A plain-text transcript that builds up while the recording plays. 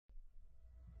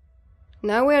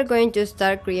Now we are going to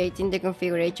start creating the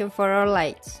configuration for our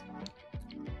lights.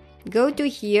 Go to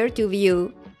here to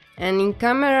view, and in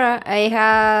camera I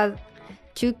have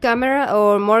 2 cameras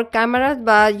or more cameras,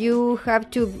 but you have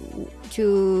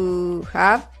to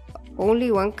have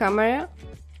only 1 camera.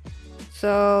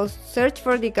 So search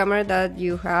for the camera that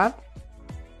you have.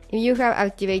 If you have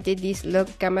activated this lock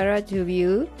camera to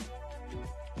view,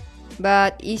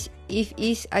 but if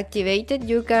it's activated,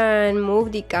 you can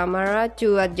move the camera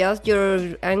to adjust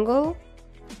your angle,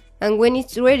 and when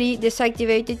it's ready,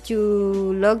 deactivate it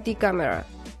to lock the camera.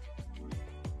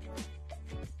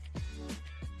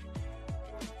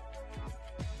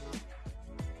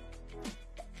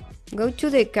 Go to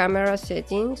the camera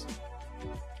settings,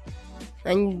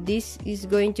 and this is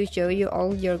going to show you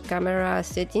all your camera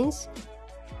settings.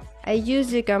 I use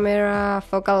the camera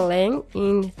focal length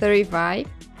in 35.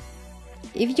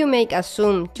 If you make a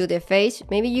zoom to the face,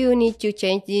 maybe you need to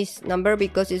change this number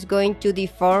because it's going to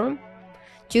deform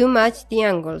to match the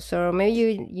angle. So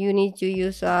maybe you need to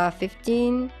use a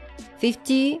 50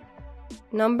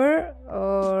 number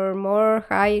or more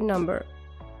high number.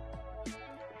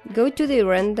 Go to the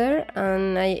render,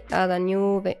 and I add a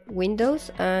new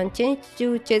Windows and change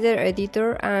to shader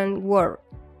editor and Word.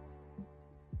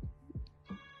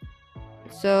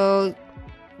 So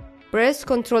press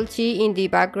Ctrl T in the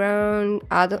background,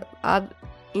 add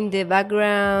in the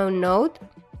background node.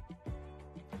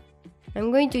 I'm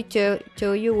going to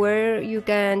show you where you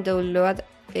can download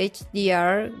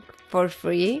HDR for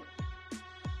free.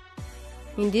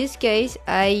 In this case,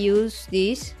 I use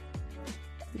this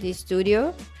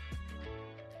studio.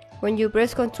 When you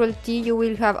press Ctrl T, you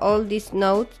will have all these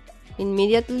nodes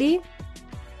immediately.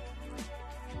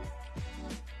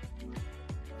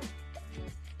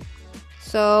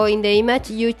 So in the image,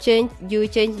 you change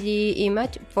the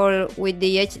image with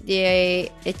the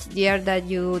HDR that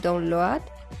you download,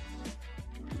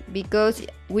 because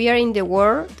we are in the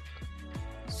world,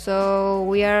 so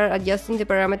we are adjusting the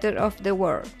parameter of the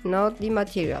world, not the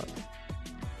material.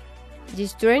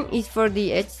 This strength is for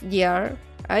the HDR.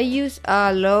 I use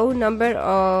a low number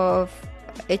of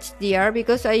HDR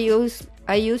because I use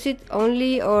it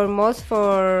only or most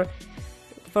for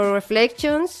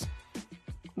reflections,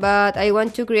 but I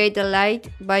want to create a light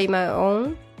by my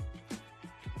own.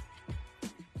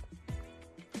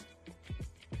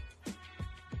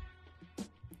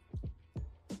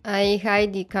 I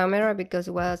hide the camera because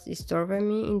it was disturbing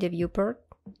me in the viewport.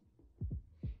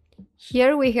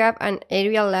 Here we have an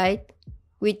area light.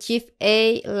 With Shift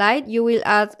A light, you will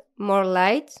add more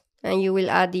lights, and you will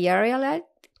add the area light.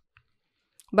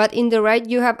 But in the right,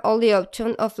 you have all the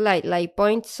options of light, like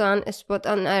point, sun, spot,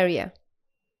 and area.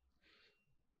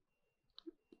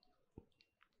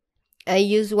 I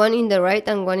use one in the right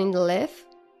and one in the left.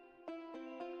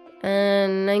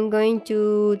 And I'm going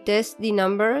to test the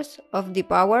numbers of the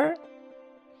power.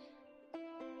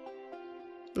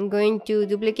 I'm going to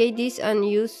duplicate this and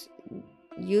use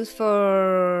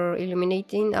for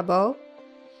illuminating above.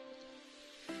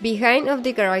 Behind of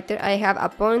the character, I have a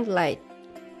point light.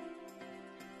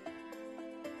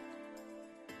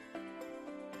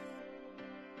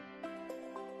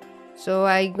 So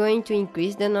I'm going to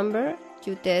increase the number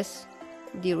to test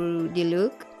the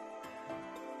look.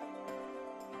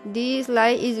 This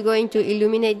light is going to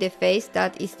illuminate the face.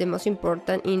 That is the most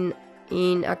important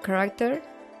in a character.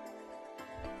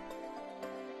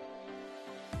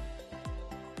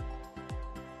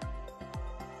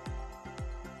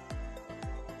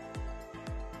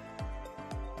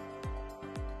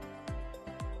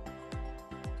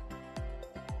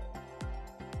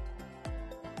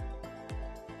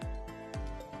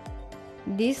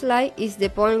 This light is the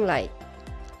point light.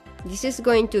 This is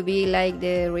going to be like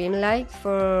the ring light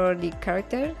for the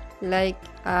character, like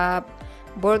a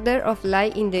border of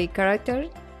light in the character.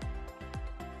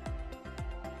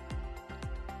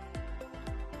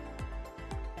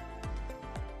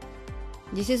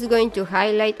 This is going to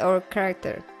highlight our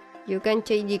character. You can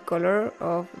change the color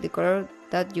of the color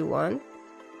that you want.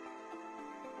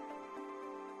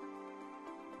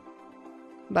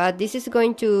 But this is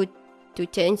going to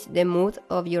change the mood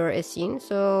of your scene,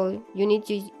 so you need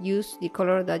to use the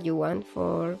color that you want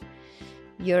for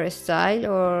your style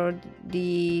or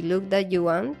the look that you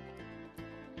want.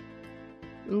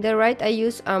 In the right, I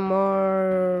use a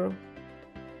more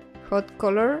hot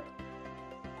color.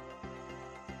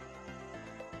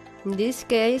 In this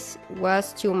case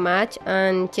was too much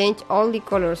and change all the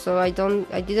colors, so I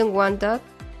didn't want that.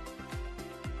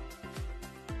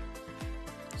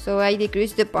 So I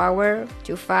decrease the power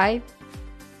to 5.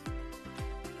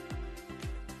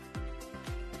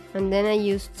 And then I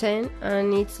use 10,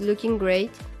 and it's looking great.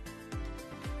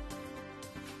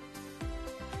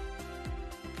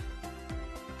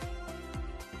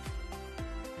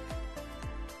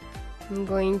 I'm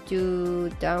going to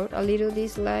down a little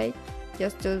this light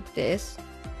just to test.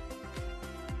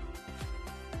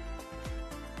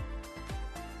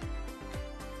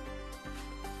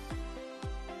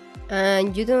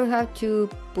 And you don't have to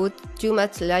put too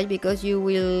much light because you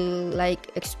will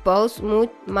like expose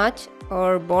much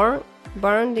or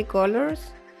burn the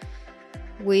colors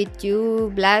with too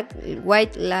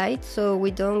white light, so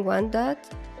we don't want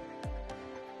that.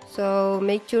 So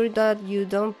make sure that you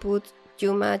don't put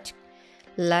too much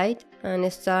light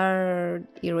and start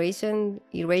erasing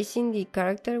the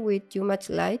character with too much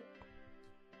light.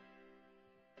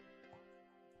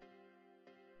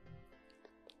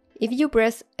 If you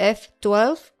press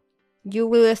F12, you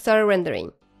will start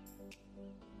rendering.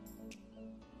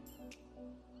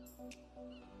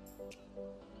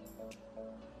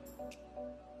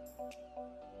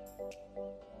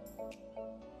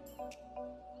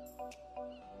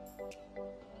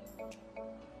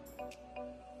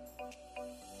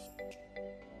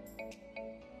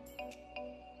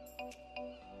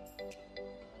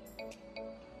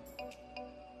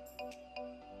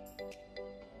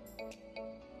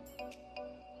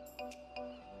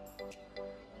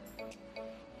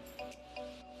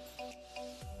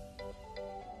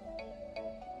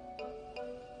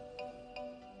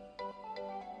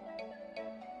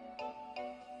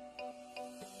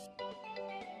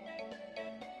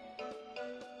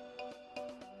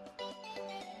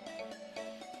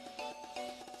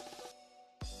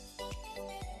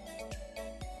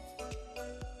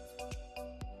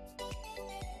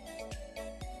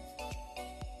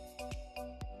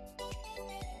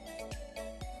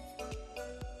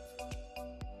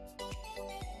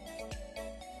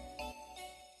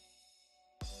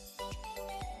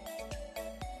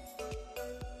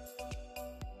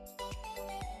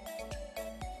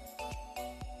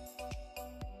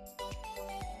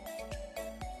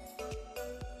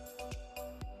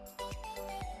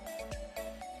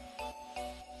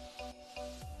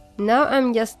 Now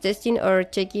I'm just testing or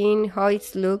checking how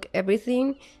it's look,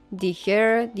 everything, the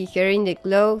hair in the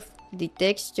clothes, the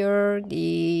texture,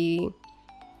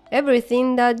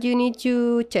 everything that you need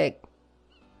to check.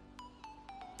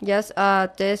 Just a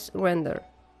test render.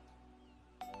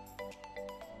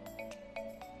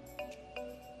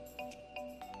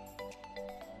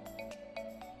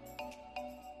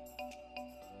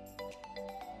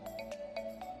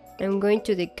 I'm going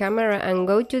to the camera and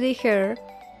go to the hair.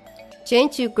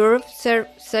 Change your curve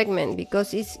segment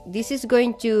because this is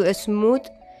going to smooth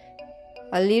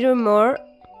a little more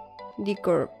the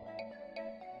curve.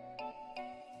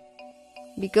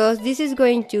 Because this is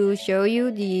going to show you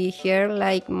the hair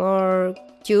like more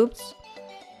tubes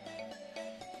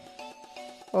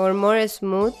or more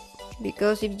smooth,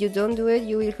 because if you don't do it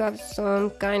you will have some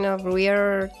kind of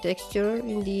weird texture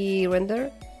in the render.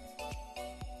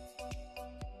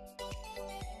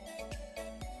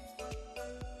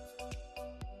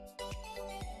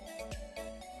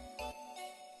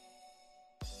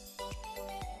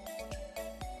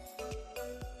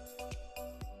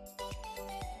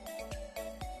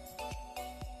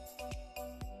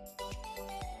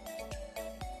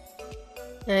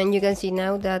 And you can see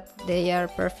now that they are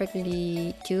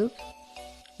perfectly tubed,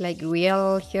 like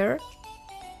real hair.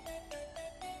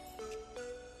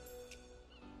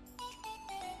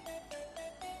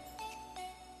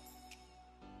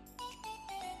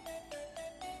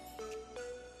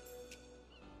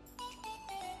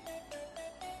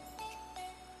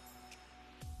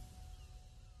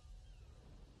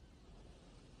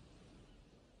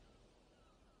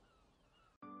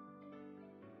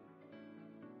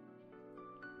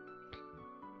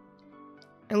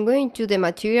 I'm going to the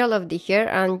material of the hair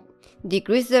and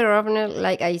decrease the roughness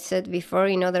like I said before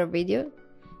in other video.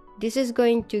 This is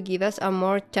going to give us a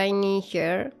more tiny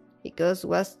hair because it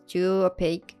was too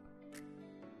opaque.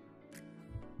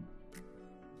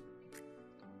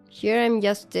 Here I'm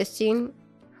just testing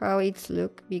how it's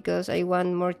look because I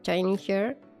want more tiny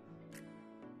hair.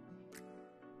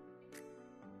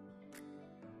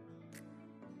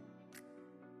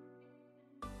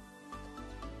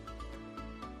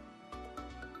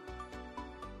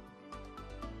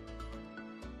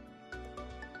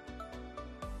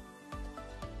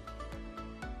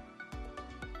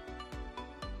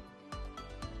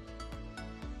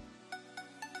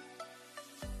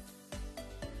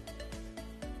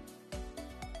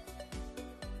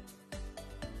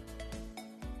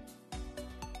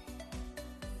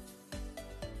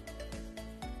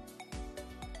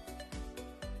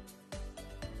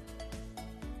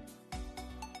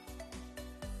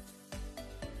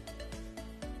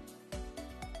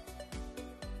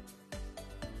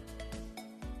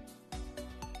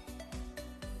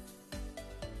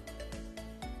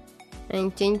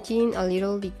 I'm changing a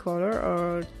little the color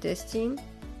or testing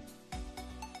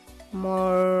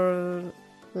more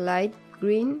light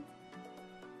green.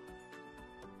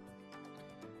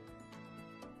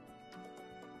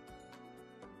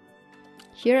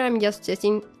 Here I'm just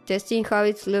testing how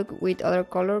it's look with other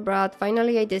color, but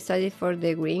finally I decided for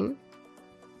the green.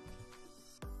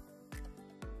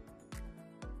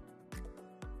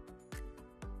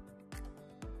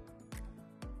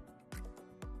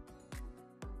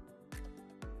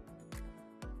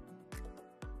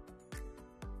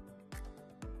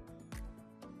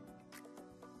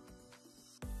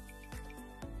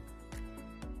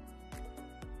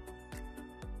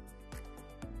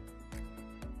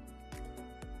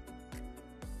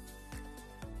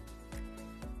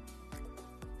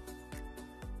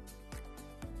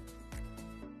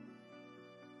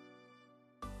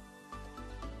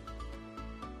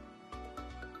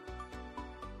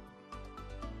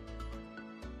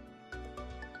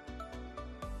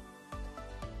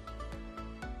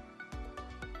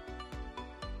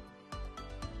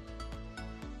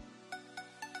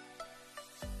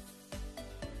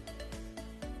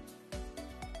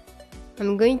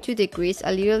 I'm going to decrease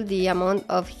a little the amount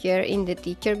of hair in the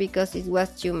teacher because it was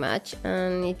too much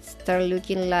and it started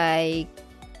looking like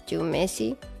too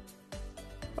messy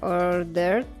or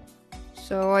dirt.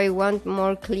 So I want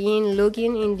more clean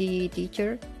looking in the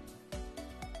teacher.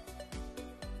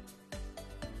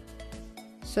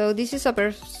 So this is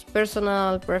a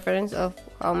personal preference of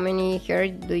how many hair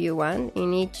do you want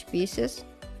in each pieces.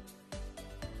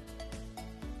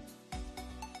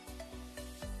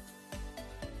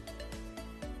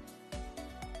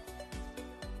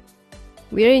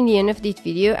 We are in the end of this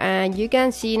video and you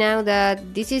can see now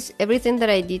that this is everything that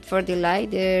I did for the light.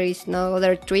 There is no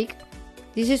other trick.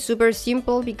 This is super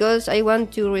simple because I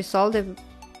want to resolve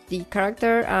the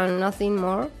character and nothing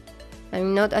more.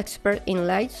 I'm not expert in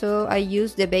light, so I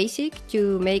use the basic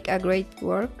to make a great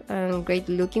work and great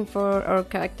looking for our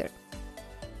character.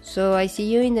 So I see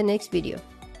you in the next video.